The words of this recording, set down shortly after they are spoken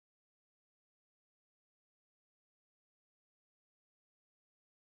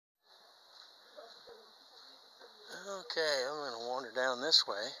Okay, I'm going to wander down this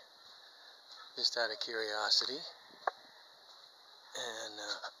way, just out of curiosity, and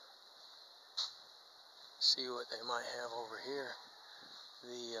see what they might have over here.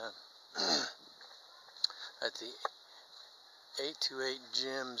 At the 828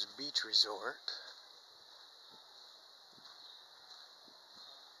 Gems Beach Resort.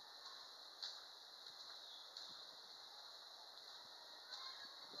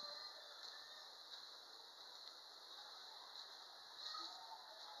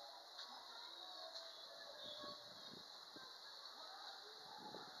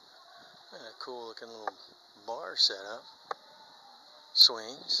 And a cool looking little bar setup.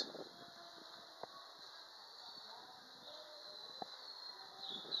 Swings.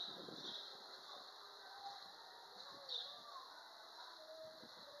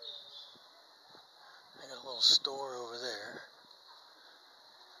 I got a little store over there.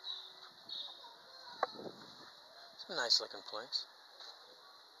 It's a nice looking place.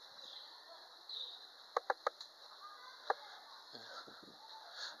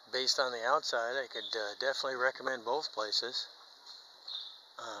 Based on the outside, I could definitely recommend both places.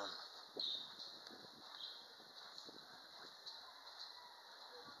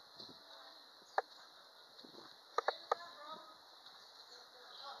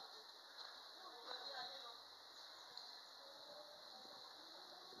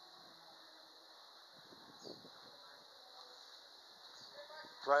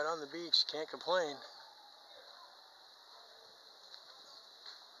 Right on the beach, can't complain.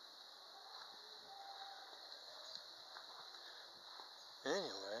 Anyway,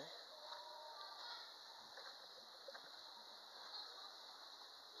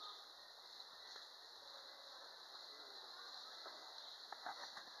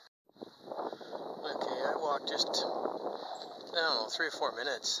 okay, I walked just, I don't know, 3 or 4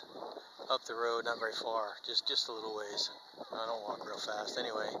 minutes up the road, not very far, just a little ways. I don't walk real fast.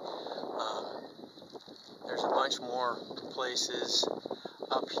 Anyway, there's a bunch more places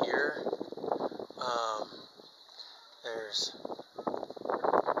up here. There's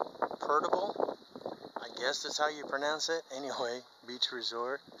Tondol, I guess that's how you pronounce it. Anyway, beach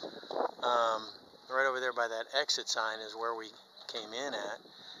resort. Right over there by that exit sign is where we came in at,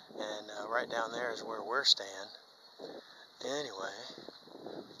 and right down there is where we're staying. Anyway,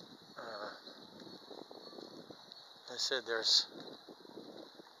 I said there's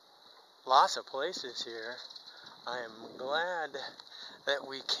lots of places here. I am glad that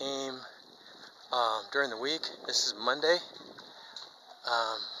we came during the week. This is Monday.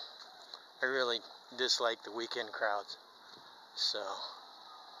 I really dislike the weekend crowds. So,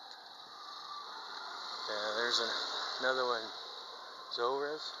 yeah, there's another one,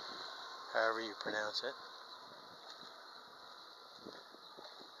 Zora's, however you pronounce it.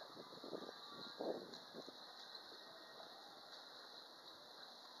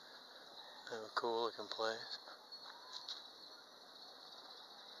 A cool looking place.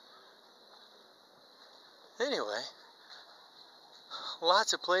 Anyway,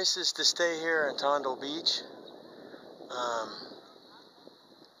 lots of places to stay here in Tondol Beach.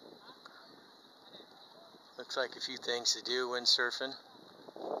 Looks like a few things to do, windsurfing,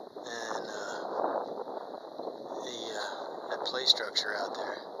 and that play structure out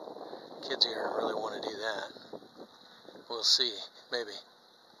there. Kids are gonna really want to do that. We'll see, maybe.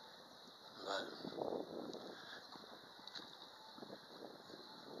 But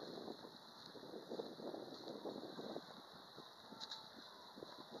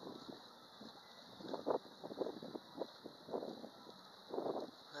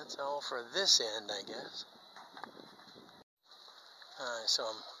that's all for this end, I guess. So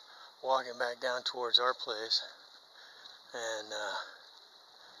I'm walking back down towards our place, and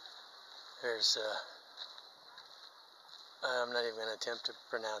there's I'm not even going to attempt to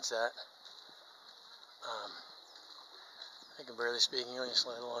pronounce that. I can barely speak English,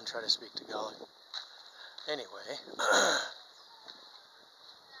 let alone try to speak Tagalog. Anyway,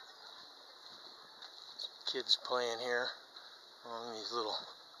 kids playing here along these little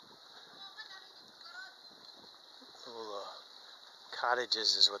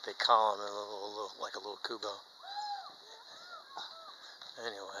cottages is what they call them, like a little kubo.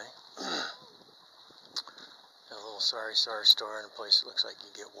 Anyway, a little sorry store in a place that looks like you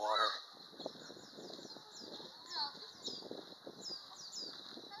get water.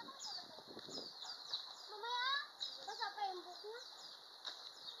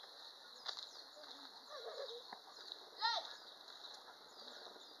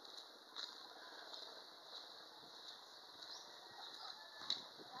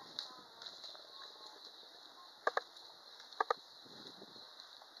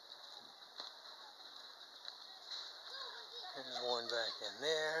 back in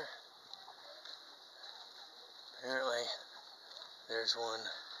there. Apparently, there's one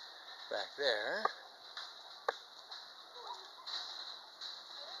back there.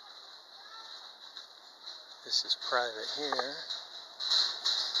 This is private here.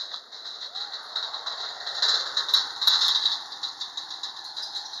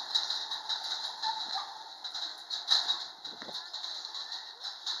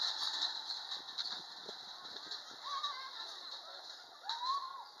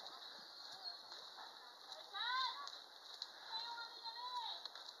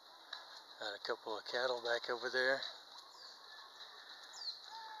 Got a couple of cattle back over there.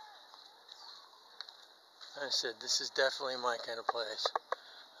 I said, this is definitely my kind of place.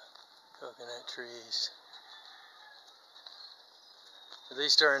 Coconut trees. At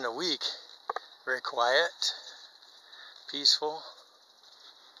least during the week, very quiet, peaceful,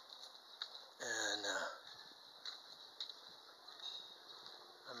 and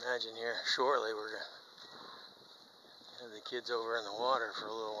I imagine here shortly we're going to have the kids over in the water for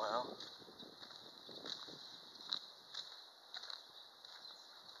a little while.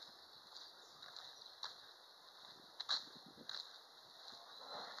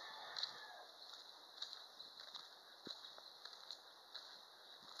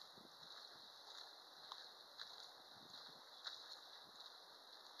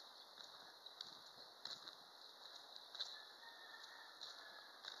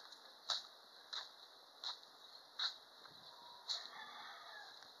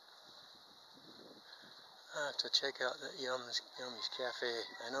 I have to check out that Yummy's Cafe.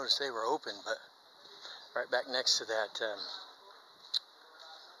 I noticed they were open, but right back next to that,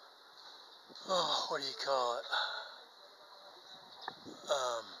 what do you call it?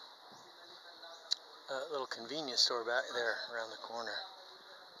 A little convenience store back there around the corner.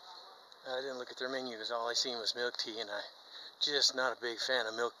 I didn't look at their menu because all I seen was milk tea, and I'm just not a big fan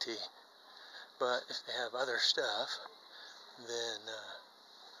of milk tea. But if they have other stuff, then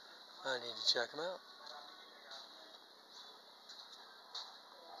I need to check them out.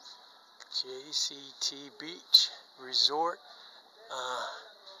 JCT Beach Resort.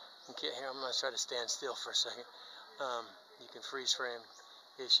 Okay, here I'm going to try to stand still for a second. You can freeze frame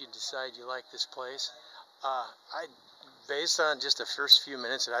if you decide you like this place. Based on just the first few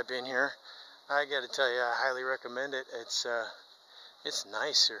minutes that I've been here, I got to tell you, I highly recommend it. It's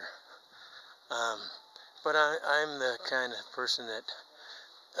nicer. But I'm the kind of person that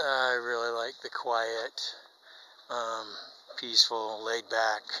I really like the quiet, peaceful, laid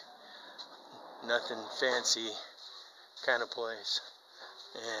back, nothing fancy kind of place.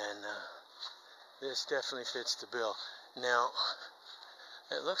 And this definitely fits the bill. Now,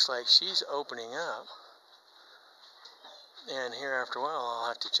 it looks like she's opening up. And here after a while, I'll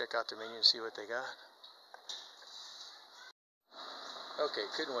have to check out their menu and see what they got. Okay,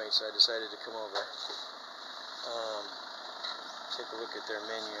 couldn't wait, so I decided to come over. Take a look at their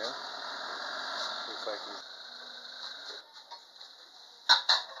menu. See if I can...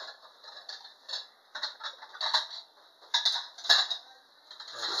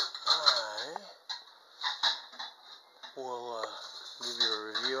 And I will give you a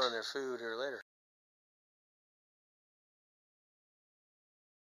review on their food here later.